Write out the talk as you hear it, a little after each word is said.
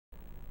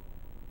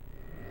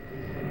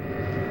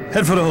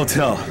Head for the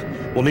hotel.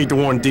 We'll need to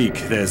warn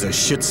Deke. There's a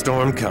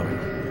shitstorm coming.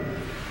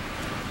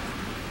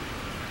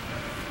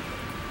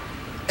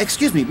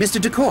 Excuse me, Mr.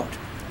 DeCourt.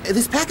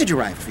 This package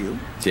arrived for you.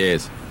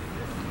 Cheers.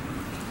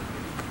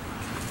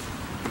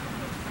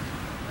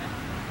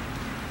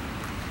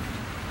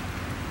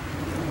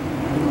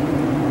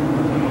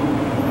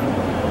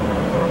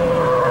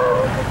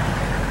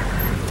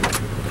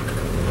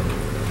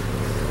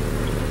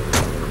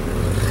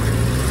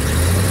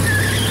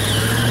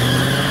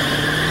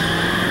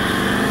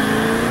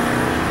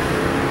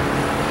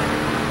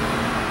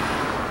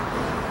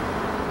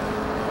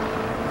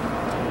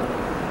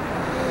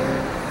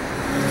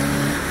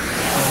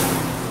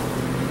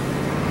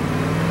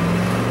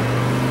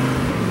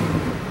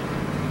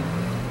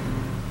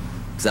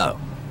 So,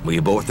 were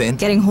you both in?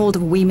 Getting hold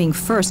of Wee Ming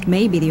first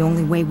may be the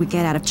only way we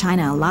get out of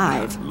China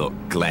alive. Look,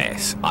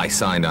 Glass, I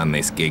signed on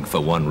this gig for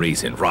one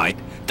reason, right?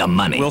 The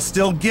money. We'll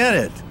still get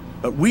it.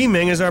 But Wee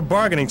Ming is our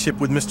bargaining chip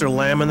with Mr.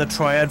 Lam and the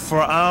Triad for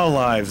our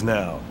lives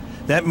now.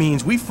 That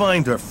means we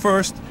find her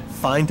first,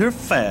 find her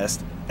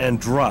fast, and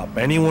drop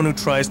anyone who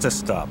tries to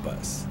stop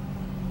us.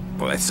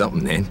 Well, that's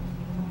something then.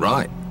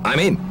 Right, I'm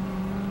in.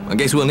 I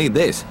guess we'll need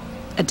this.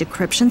 A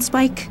decryption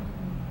spike?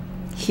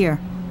 Here.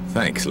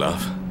 Thanks,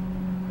 love.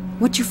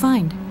 What'd you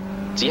find?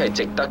 只係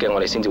值得嘅，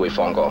我哋先至會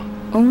放過。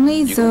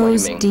 Only 如果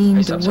those 偉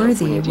明喺 deemed 17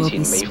 worthy 半 will 之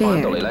be 前未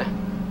返到嚟 spared. 呢，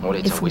我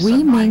哋就 If 會失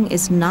Wee 敗。 Ming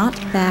is not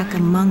back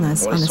among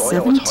us 我 on 哋 the 所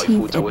有嘅財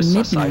富 17th 就 at 會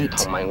失晒，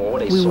 midnight, 同埋我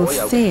哋 we will 所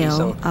有嘅犧 fail,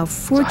 牲 our 就係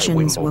fortunes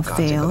永 will 無價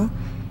值 fail,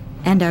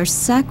 and our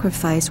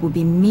sacrifice will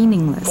be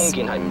meaningless. 封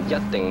建係唔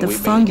一定 The 會俾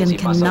呢件 Fungan 事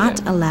發生 cannot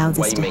嘅。 allow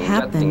this 偉 to 明一定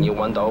happen. 要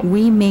揾到。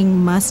 Wee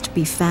Ming must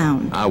be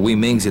found. Wee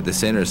Ming's at the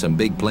center of some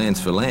big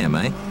plans for Lam,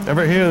 eh?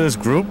 Ever hear of this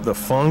group, the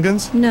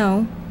Fongans?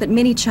 No, but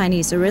many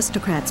Chinese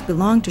aristocrats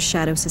belong to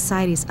shadow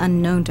societies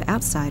unknown to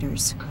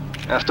outsiders.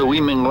 After Wee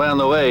Ming ran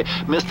away,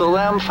 Mr.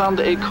 Lam found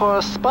a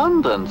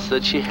correspondence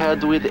that she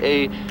had with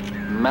a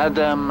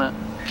Madame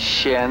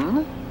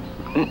Shen.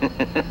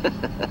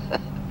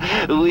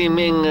 Wee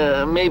Ming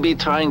may be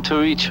trying to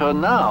reach her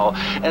now,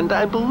 and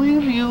I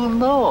believe you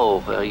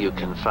know where you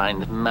can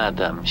find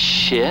Madame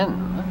Shen.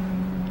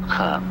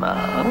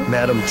 Hana.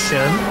 Madam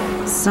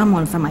Chen?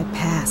 Someone from my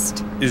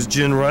past. Is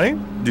Jin right?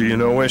 Do you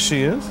know where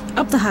she is?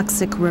 Up the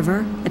Huxic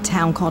River, a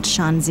town called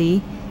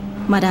Shanxi.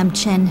 Madame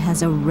Chen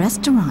has a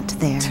restaurant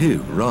there.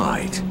 Too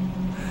right.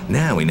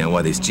 Now we know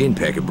why this gin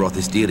packer brought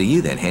this deal to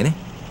you then, Henny.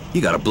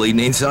 You got a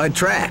bleeding inside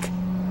track.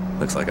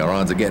 Looks like our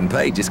odds of getting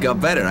paid just got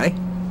better, eh?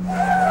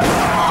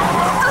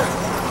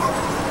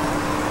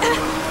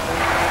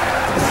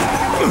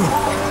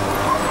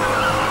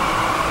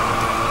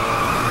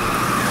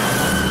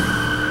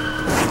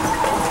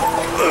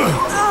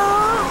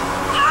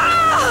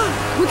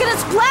 We're gonna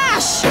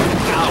splash!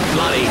 Oh,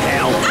 bloody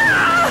hell!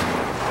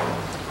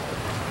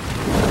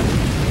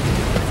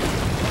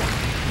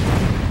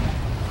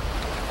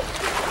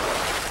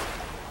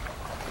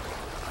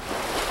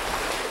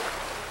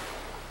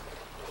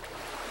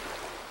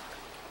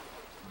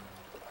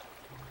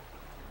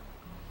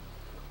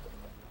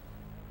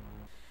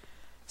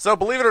 So,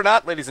 believe it or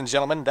not, ladies and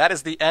gentlemen, that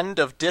is the end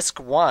of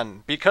Disc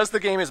 1. Because the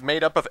game is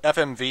made up of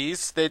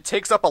FMVs, it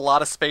takes up a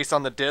lot of space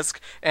on the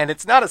disc, and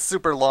it's not a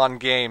super long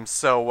game,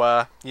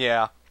 so,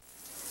 yeah.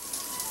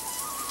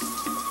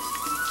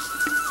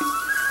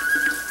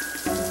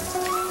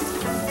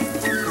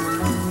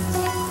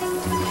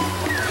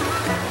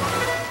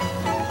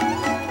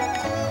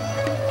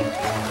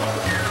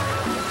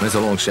 That's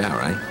a long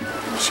shower,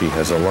 eh? She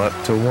has a lot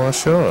to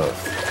wash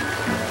off.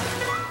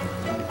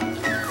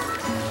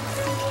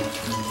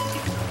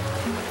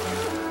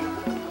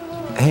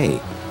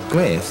 Hey,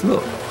 Glass,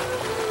 look.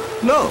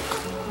 Look!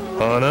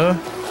 Hana,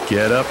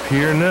 get up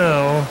here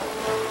now.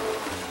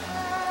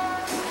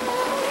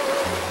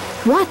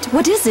 What?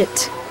 What is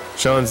it?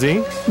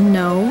 Shanxi?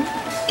 No,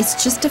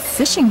 it's just a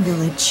fishing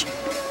village.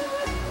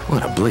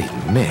 What a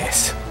bleeding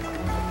mess.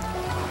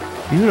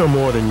 You know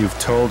more than you've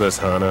told us,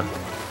 Hana.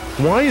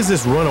 Why is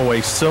this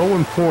runaway so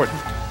important?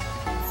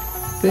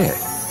 There.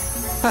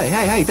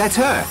 Hey, that's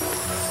her!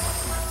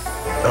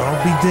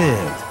 I'll be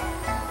damned.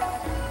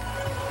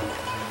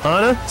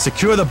 Hana,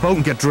 secure the boat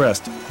and get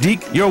dressed.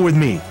 Deke, you're with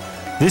me.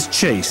 This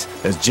chase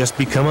has just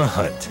become a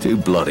hunt. Too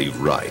bloody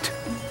right.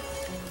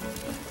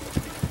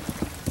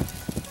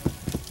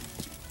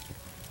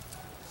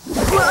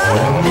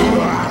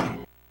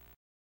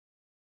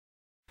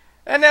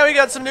 And now we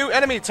got some new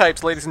enemy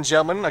types, ladies and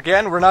gentlemen.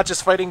 Again, we're not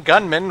just fighting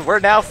gunmen, we're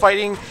now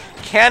fighting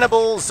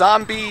cannibal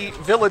zombie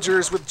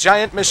villagers with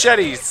giant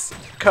machetes.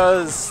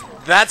 'Cause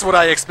that's what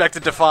I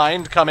expected to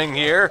find coming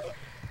here.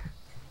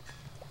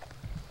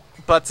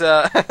 But,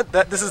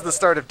 this is the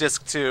start of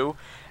Disc 2,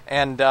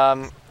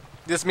 and,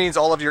 this means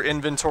all of your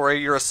inventory,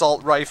 your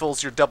assault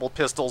rifles, your double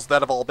pistols,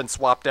 that have all been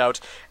swapped out,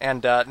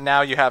 and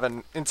now you have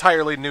an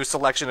entirely new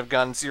selection of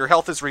guns. Your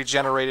health is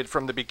regenerated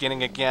from the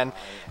beginning again,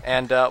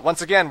 and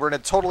once again, we're in a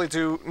totally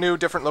new,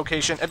 different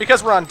location, and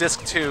because we're on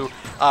Disc 2,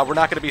 we're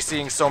not going to be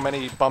seeing so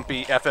many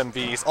bumpy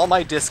FMVs. All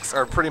my discs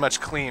are pretty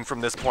much clean from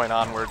this point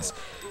onwards.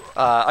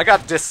 I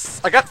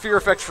got Fear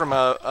Effect from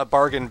a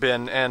bargain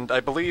bin, and I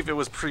believe it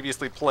was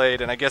previously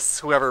played, and I guess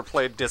whoever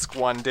played Disc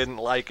 1 didn't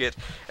like it,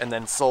 and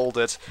then sold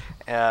it,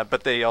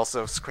 but they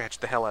also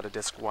scratched the hell out of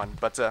Disc 1.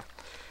 But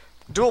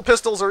dual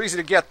pistols are easy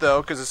to get,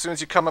 though, because as soon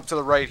as you come up to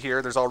the right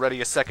here, there's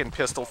already a second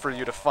pistol for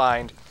you to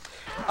find.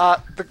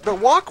 The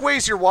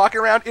walkways you're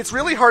walking around, it's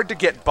really hard to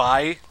get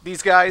by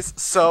these guys,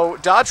 so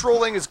dodge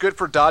rolling is good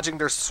for dodging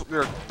their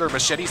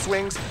machete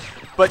swings,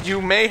 but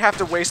you may have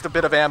to waste a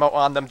bit of ammo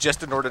on them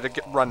just in order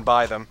to run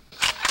by them.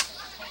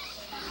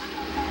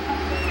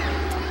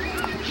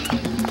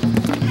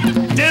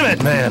 Damn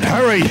it, man,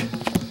 hurry!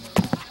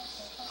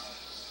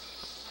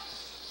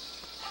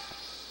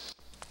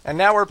 And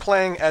now we're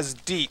playing as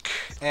Deke,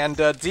 and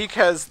Deke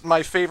has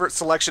my favorite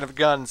selection of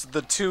guns,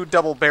 the 2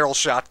 double-barrel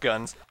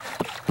shotguns.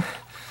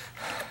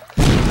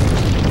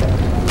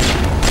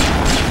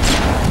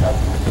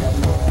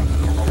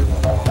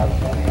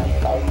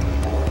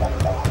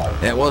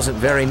 That wasn't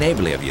very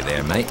neighborly of you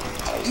there, mate.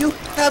 You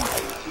have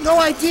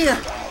no idea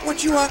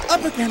what you are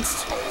up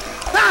against.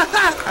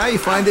 How you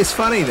find this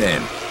funny,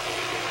 then?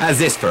 How's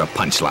this for a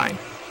punchline?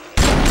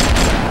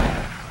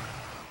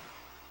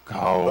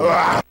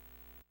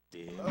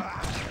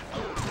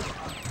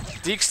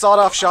 Deke's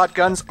sawed-off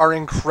shotguns are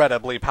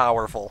incredibly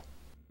powerful.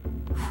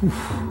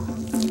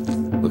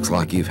 Looks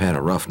like you've had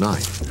a rough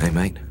night, hey,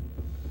 mate?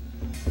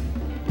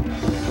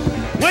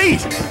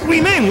 Wait!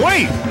 Wee Ming,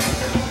 wait!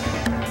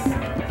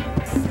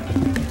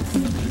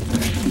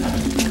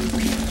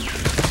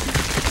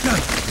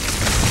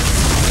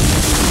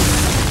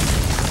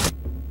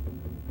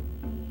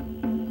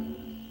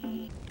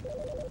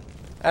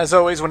 As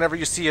always, whenever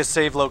you see a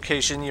save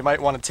location, you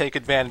might want to take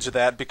advantage of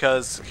that,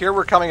 because here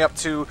we're coming up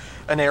to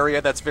an area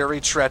that's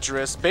very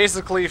treacherous.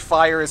 Basically,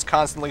 fire is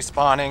constantly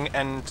spawning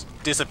and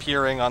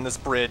disappearing on this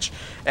bridge.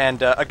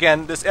 And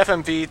again, this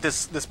FMV,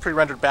 this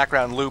pre-rendered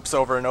background loops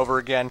over and over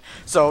again.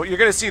 So you're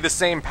going to see the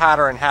same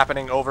pattern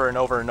happening over and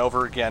over and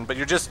over again, but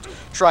you're just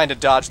trying to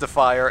dodge the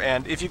fire.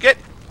 And if you get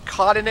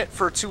caught in it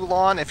for too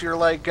long, if you're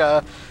like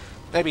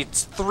maybe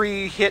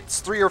 3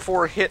 or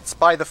 4 hits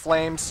by the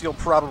flames, you'll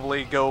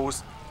probably go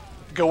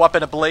up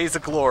in a blaze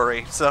of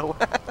glory, so...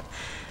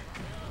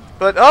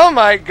 But oh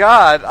my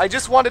god, I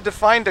just wanted to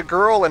find a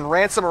girl and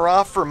ransom her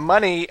off for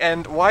money,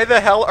 and why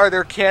the hell are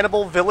there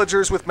cannibal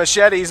villagers with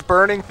machetes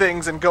burning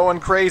things and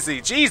going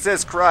crazy?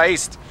 Jesus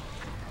Christ!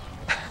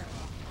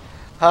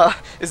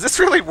 Is this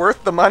really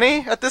worth the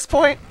money at this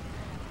point?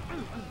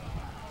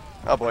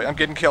 Oh boy, I'm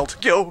getting killed.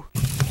 Go!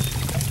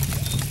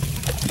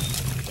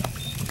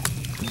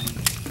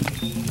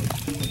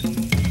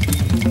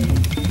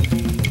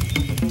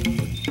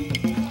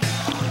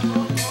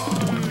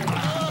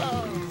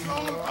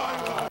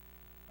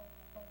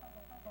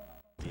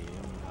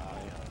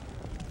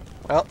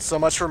 Well, so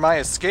much for my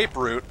escape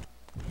route.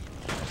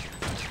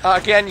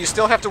 Again, you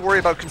still have to worry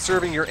about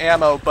conserving your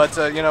ammo, but,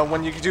 you know,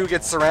 when you do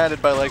get surrounded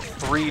by, like,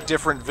 3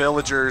 different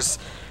villagers,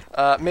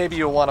 maybe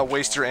you'll want to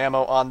waste your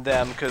ammo on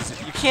them, because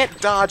you can't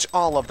dodge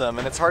all of them,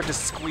 and it's hard to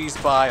squeeze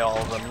by all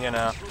of them, you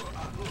know.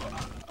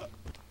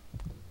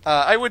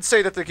 I would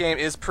say that the game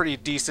is pretty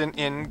decent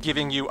in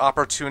giving you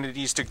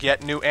opportunities to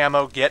get new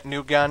ammo, get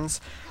new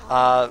guns.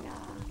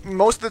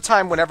 Most of the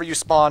time, whenever you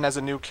spawn as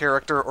a new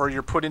character or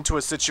you're put into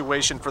a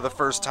situation for the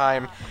first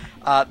time,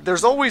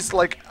 there's always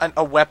like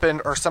a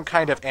weapon or some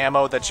kind of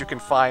ammo that you can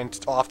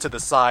find off to the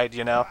side,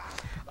 you know?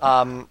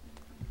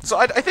 So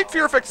I think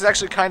Fear Effect is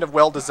actually kind of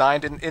well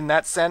designed in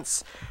that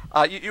sense.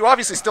 You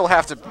obviously still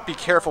have to be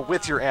careful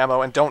with your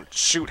ammo and don't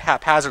shoot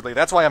haphazardly.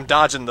 That's why I'm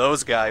dodging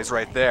those guys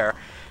right there.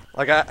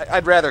 Like,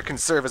 I'd rather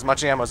conserve as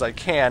much ammo as I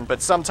can, but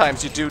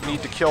sometimes you do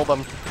need to kill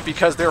them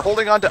because they're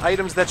holding on to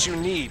items that you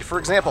need. For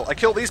example, I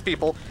kill these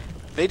people,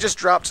 they just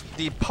dropped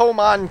the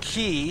Pomon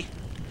key,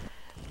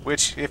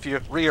 which, if you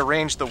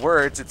rearrange the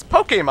words, it's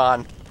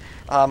Pokemon.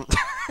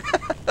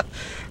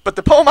 But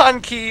the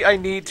Pomon key I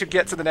need to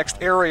get to the next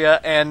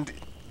area, and,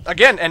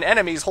 again, an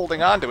enemy's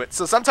holding on to it.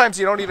 So sometimes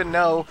you don't even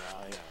know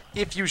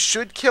if you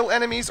should kill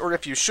enemies or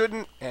if you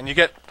shouldn't, and you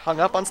get hung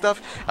up on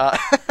stuff.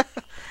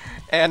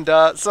 And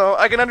so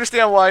I can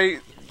understand why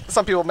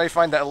some people may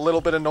find that a little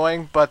bit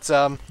annoying, but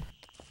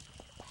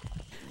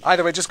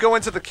either way, just go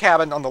into the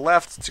cabin on the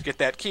left to get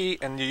that key,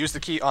 and you use the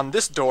key on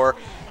this door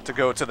to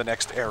go to the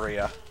next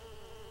area.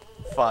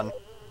 Fun.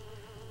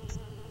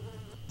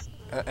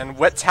 And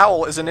wet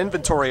towel is an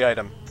inventory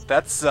item.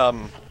 That's,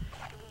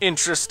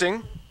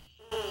 interesting.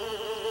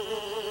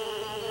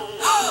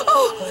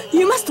 Oh,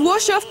 you must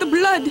wash off the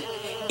blood.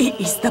 It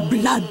is the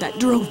blood that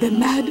drove them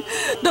mad.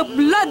 The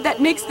blood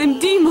that makes them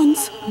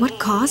demons. What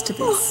caused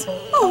this?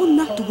 Oh,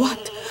 not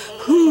what.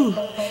 Who too.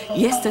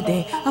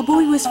 Yesterday, a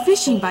boy was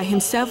fishing by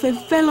himself and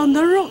fell on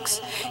the rocks.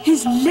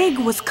 His leg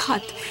was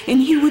cut,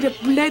 and he would have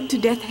bled to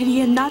death had he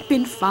had not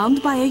been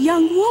found by a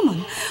young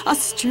woman, a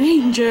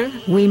stranger.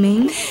 Wee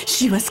Ming?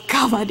 She was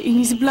covered in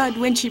his blood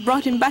when she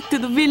brought him back to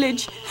the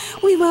village.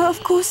 We were,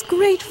 of course,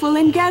 grateful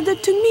and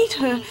gathered to meet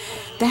her.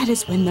 That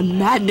is when the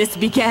madness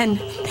began.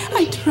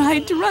 I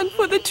tried to run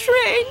for the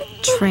train.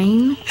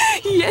 Train?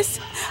 Yes,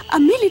 a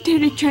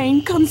military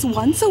train comes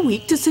once a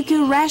week to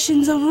secure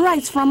rations of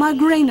rice from our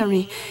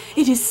granary.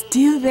 It is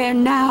still there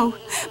now,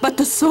 but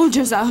the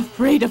soldiers are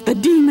afraid of the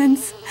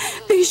demons.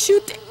 They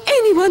shoot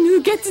anyone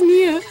who gets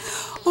near.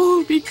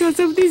 All because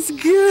of this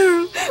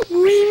girl,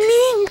 Wee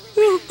Ming.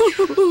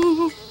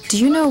 Do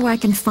you know where I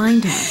can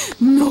find her?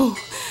 No,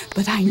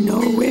 but I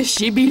know where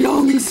she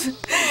belongs.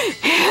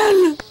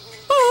 Hell!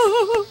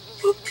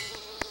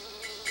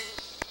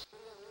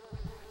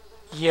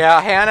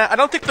 Yeah, Hannah, I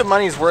don't think the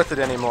money's worth it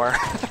anymore.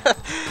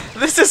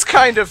 This is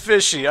kind of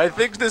fishy. I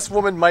think this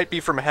woman might be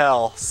from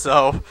hell,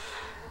 so...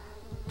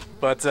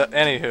 But,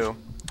 anywho.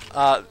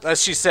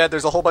 As she said,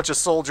 there's a whole bunch of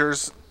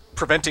soldiers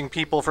preventing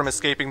people from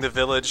escaping the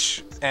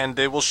village, and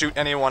they will shoot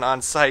anyone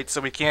on sight,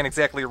 so we can't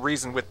exactly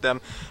reason with them.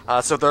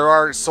 So there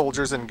are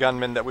soldiers and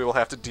gunmen that we will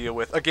have to deal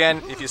with.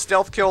 Again, if you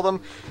stealth kill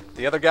them,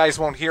 the other guys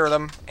won't hear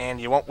them,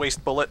 and you won't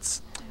waste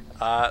bullets.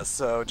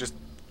 So just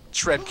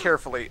tread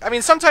carefully. I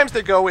mean, sometimes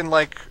they go in,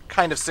 like,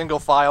 kind of single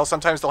file.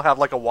 Sometimes they'll have,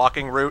 like, a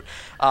walking route.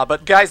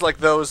 But guys like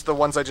those, the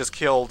ones I just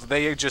killed,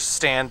 they just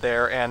stand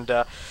there, and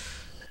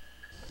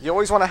you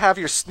always want to have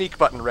your sneak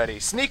button ready.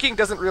 Sneaking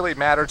doesn't really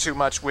matter too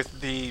much with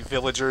the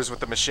villagers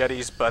with the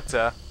machetes, but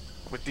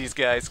with these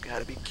guys,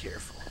 gotta be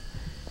careful.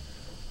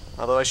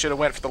 Although I should have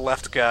went for the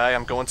left guy.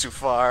 I'm going too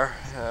far.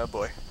 Oh,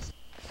 boy.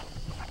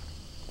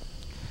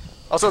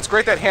 Also, it's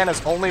great that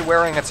Hannah's only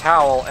wearing a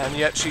towel, and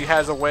yet she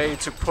has a way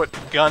to put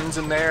guns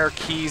in there,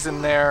 keys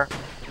in there,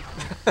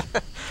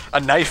 a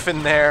knife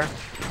in there.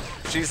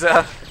 She's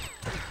got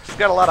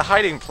a lot of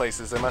hiding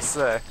places, I must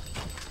say.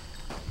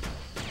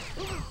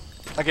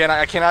 Again,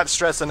 I cannot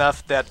stress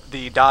enough that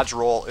the dodge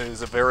roll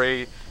is a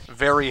very,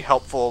 very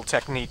helpful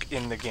technique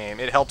in the game.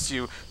 It helps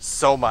you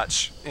so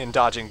much in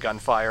dodging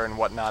gunfire and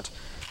whatnot.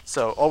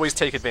 So always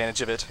take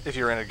advantage of it if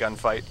you're in a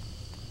gunfight.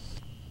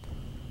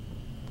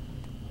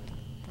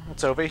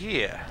 What's over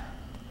here?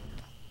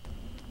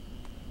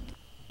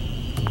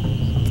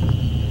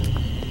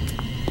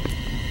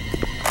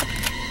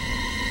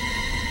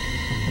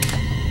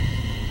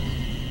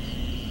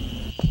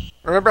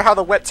 Remember how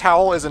the wet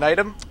towel is an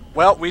item?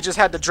 Well, we just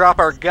had to drop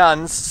our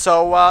guns,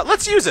 so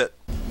let's use it.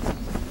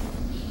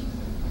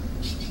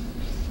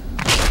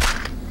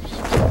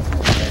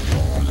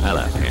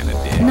 Hello,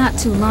 Hannah, dear. Not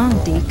too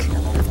long, Deke.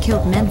 I've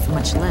killed men for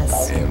much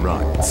less. Yeah,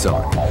 right.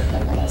 Sorry.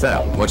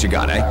 So, what you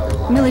got, eh?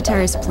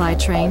 Military supply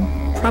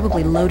train,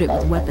 probably loaded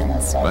with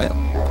weapons. Well,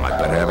 I'd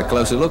better have a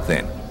closer look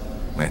then.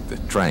 At the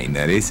train,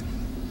 that is.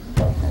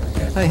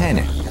 Hey,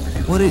 Hannah,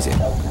 what is it?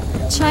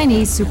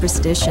 Chinese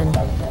superstition.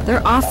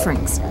 They're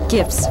offerings,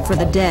 gifts for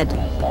the dead.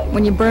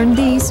 When you burn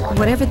these,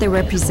 whatever they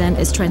represent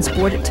is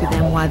transported to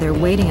them while they're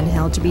waiting in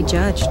hell to be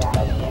judged.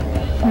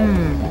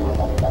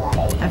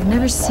 I've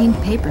never seen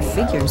paper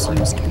figures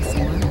used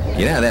before.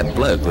 You know, that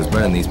bloke was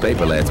burning these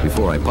paper lads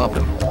before I popped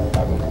them.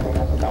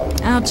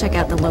 I'll check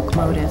out the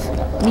locomotive.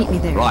 Meet me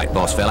there. Right,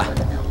 boss fella.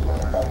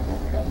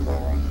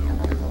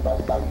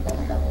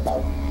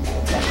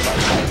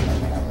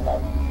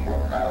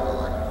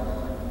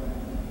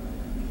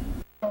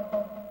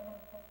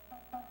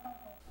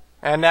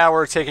 And now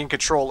we're taking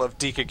control of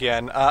Deke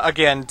again.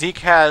 Again, Deke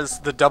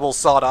has the double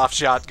sawed-off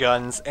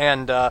shotguns,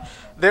 and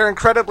they're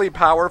incredibly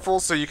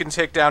powerful, so you can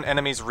take down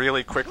enemies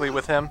really quickly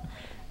with him.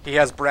 He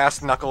has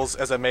brass knuckles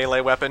as a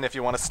melee weapon if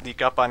you want to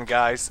sneak up on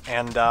guys,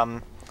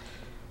 and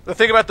the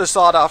thing about the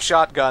sawed-off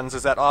shotguns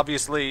is that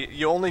obviously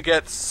you only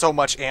get so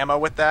much ammo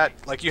with that.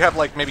 Like, you have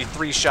like maybe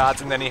 3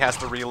 shots, and then he has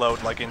to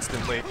reload like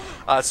instantly.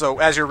 So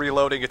as you're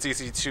reloading, it's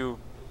easy to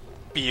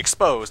be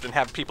exposed and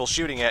have people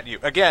shooting at you.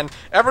 Again,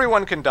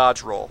 everyone can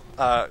dodge roll.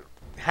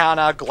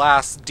 Hannah,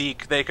 Glass,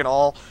 Deke, they can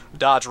all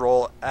dodge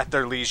roll at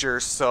their leisure,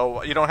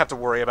 so you don't have to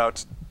worry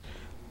about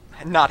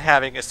not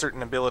having a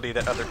certain ability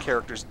that other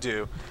characters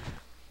do.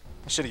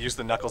 I should have used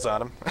the knuckles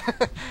on him.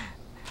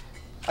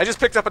 I just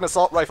picked up an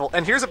assault rifle,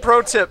 and here's a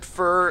pro tip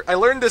for... I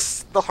learned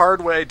this the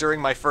hard way during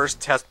my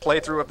first test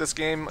playthrough of this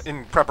game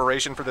in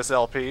preparation for this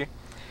LP.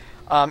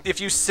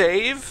 If you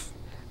save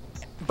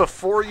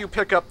before you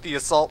pick up the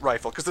assault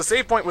rifle, because the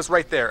save point was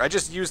right there. I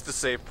just used the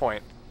save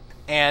point.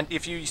 And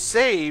if you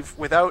save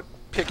without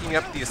picking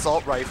up the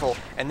assault rifle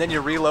and then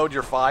you reload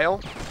your file,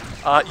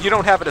 you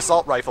don't have an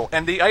assault rifle,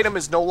 and the item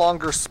is no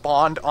longer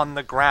spawned on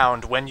the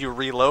ground when you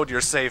reload your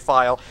save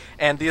file.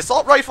 And the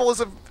assault rifle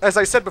is, as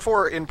I said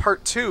before in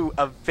part 2,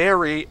 a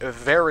very,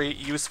 very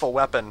useful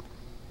weapon.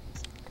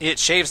 It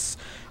shaves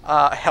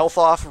health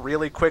off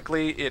really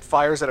quickly. It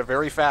fires at a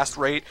very fast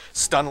rate,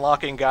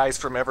 stun-locking guys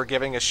from ever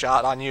giving a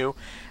shot on you.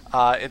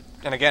 And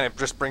again, it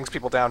just brings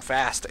people down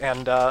fast.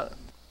 And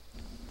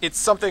it's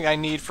something I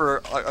need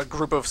for a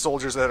group of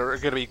soldiers that are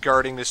going to be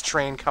guarding this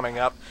train coming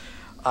up.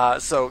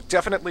 So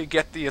definitely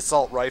get the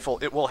assault rifle.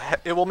 It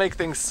will make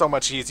things so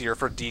much easier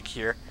for Deke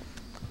here.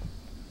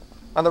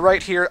 On the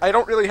right here, I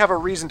don't really have a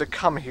reason to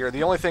come here.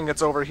 The only thing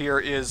that's over here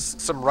is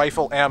some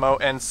rifle ammo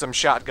and some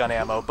shotgun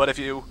ammo. But if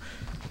you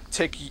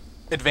take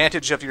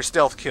advantage of your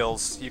stealth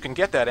kills, you can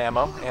get that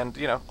ammo, and,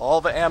 you know, all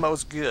the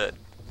ammo's good.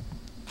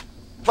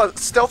 But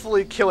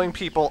stealthily killing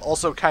people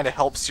also kind of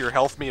helps your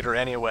health meter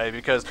anyway,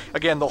 because,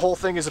 again, the whole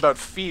thing is about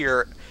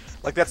fear.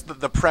 Like, that's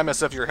the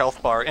premise of your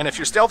health bar. And if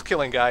you're stealth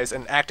killing guys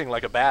and acting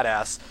like a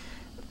badass,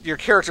 your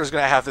character's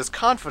going to have this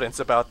confidence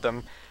about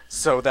them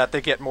so that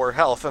they get more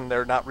health and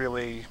they're not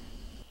really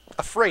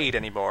afraid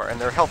anymore,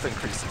 and their health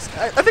increases.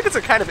 I think it's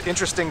a kind of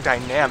interesting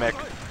dynamic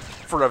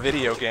for a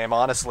video game,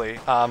 honestly.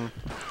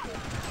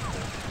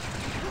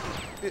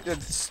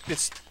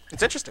 It's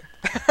interesting.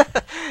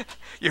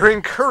 You're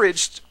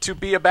encouraged to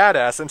be a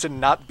badass and to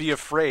not be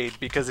afraid,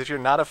 because if you're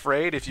not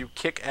afraid, if you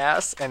kick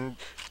ass and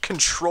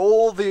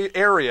control the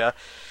area,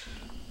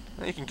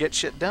 then you can get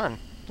shit done,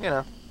 you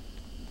know.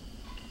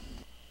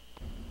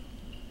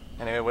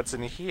 Anyway, what's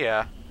in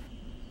here?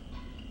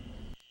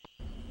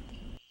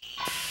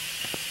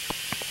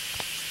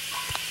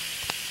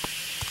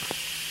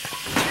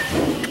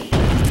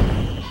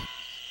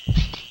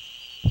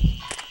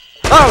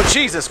 Oh,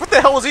 Jesus! What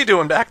the hell was he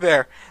doing back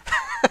there?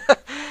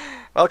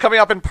 Well, coming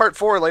up in part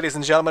 4, ladies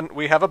and gentlemen,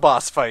 we have a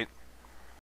boss fight.